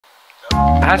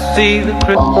I see the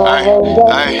crystal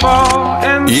Hey,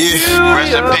 Yeah.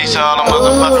 rest in peace to all the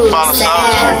motherfucking fallen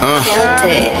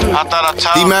soldiers. I thought I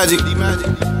told D-Magic,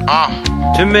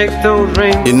 to make those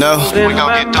rings. you know, we gon'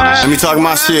 get through this. let me talk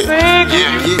my shit.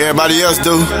 Yeah, Everybody else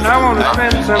do. I wanna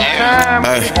spend some time.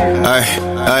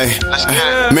 Hey. let's get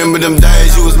it. Remember them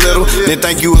days you was little, didn't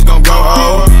think you was gonna grow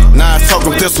old. Now it's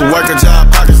talking pistol, working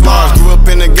job, pockets large. Grew up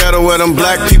in the ghetto where them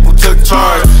black people took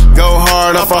charge. Go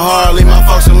hard off a hard, leave my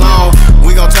folks alone.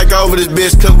 We gon' take over this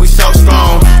bitch cause we so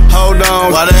strong. Hold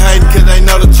on, why they hatin' cause they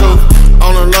know the truth.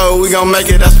 On the low, we gon' make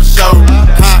it, that's for sure.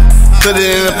 Hot, put it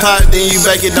in the pot, then you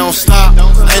bake it, don't stop.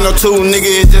 Ain't no two, nigga,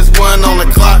 it's just one on the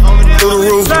clock. Through the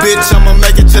roof, bitch, I'ma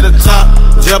make it to the top.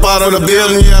 Jump out of the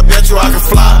building, yeah, I bet you I can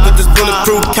fly. Put this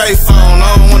bulletproof case on,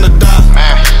 I don't wanna die.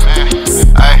 Man,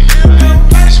 hey,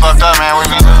 it's fucked up, man. We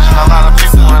be losing a lot of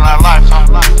people in our life,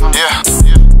 huh? Yeah,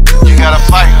 you gotta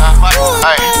fight, huh?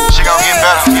 Hey.